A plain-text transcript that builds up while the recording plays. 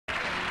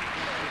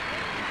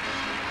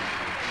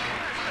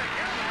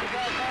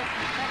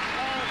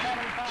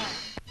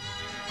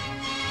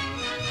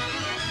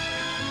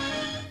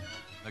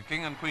The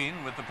King and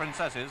Queen with the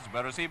princesses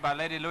were received by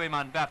Lady Louis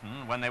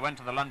Mountbatten when they went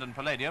to the London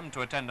Palladium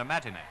to attend a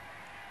matinee.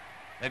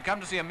 They'd come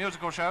to see a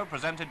musical show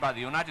presented by the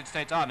United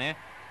States Army,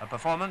 a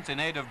performance in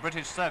aid of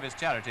British service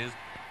charities,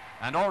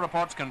 and all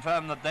reports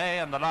confirm that they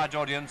and the large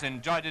audience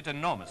enjoyed it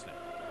enormously.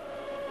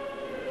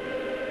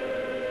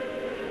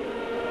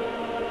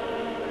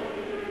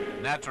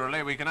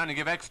 Naturally, we can only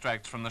give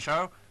extracts from the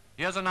show.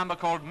 Here's a number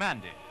called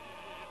Mandy.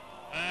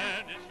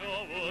 And it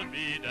sure would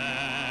be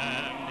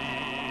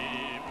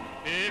dandy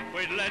if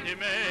we'd let him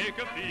make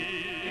a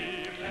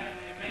feast.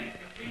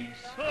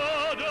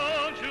 So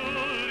don't you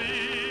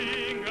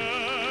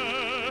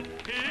linger,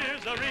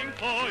 here's a ring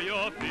for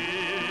your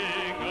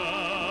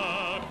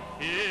finger,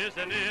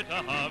 isn't it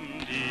a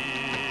humdinger?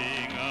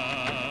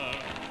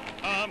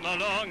 Come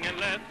along and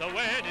let the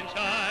wedding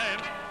chime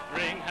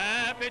bring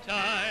happy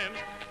times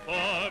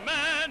for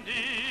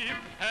Mandy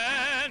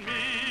and me.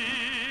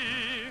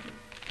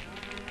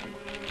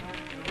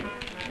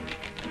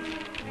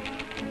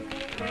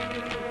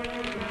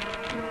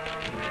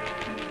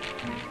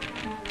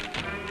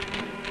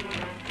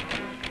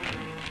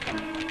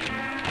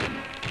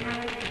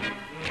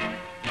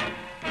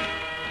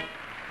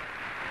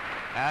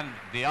 And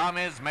the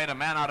Army's made a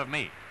man out of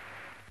me.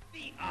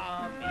 The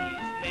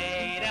Army's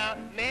made a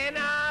man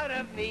out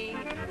of me,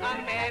 a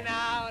man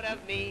out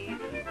of me,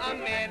 a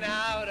man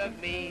out of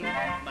me.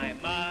 My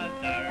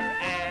mother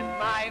and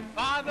my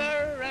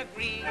father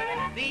agree,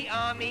 the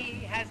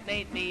Army has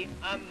made me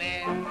a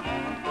man.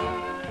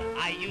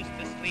 I used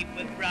to sleep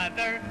with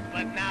brother,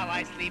 but now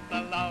I sleep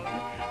alone.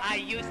 I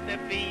used to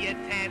be a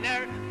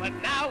tenor, but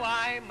now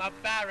I'm a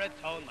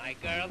baritone. My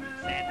girl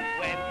said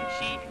when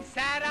she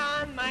sat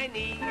on my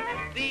knee,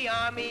 the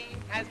Army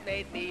has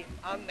made me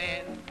a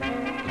man.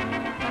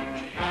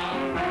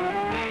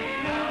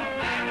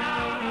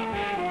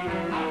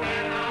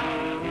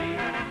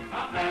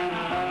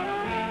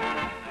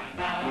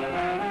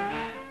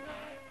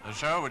 The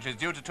show, which is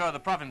due to tour the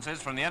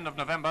provinces from the end of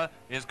November,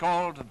 is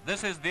called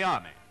This Is the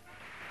Army.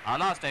 Our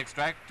last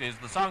extract is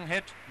the song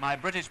hit, My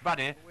British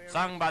Buddy,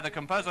 sung by the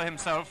composer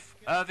himself,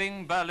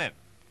 Irving Berlin.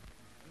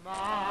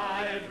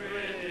 My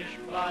British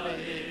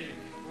buddy,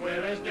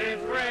 we're as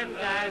different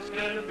as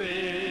can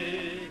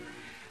be.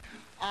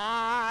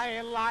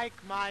 I like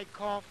my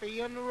coffee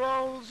and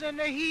rolls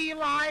and he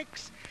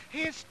likes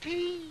his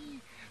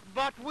tea,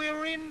 but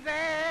we're in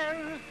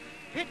there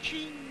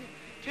pitching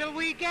till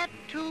we get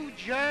to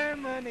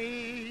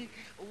Germany.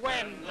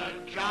 When the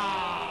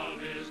job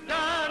is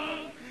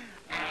done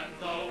and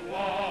the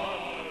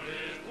war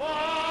is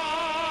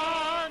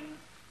won,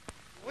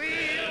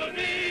 we'll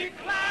be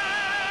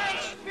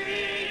clasping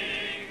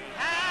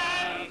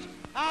hands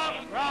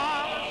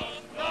across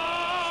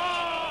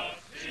the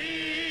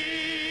sea.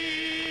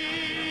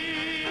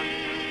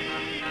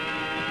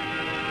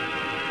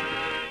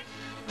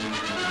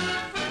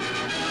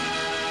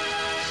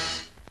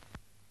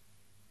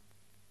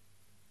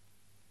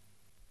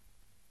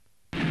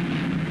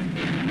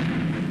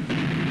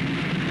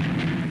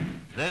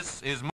 This is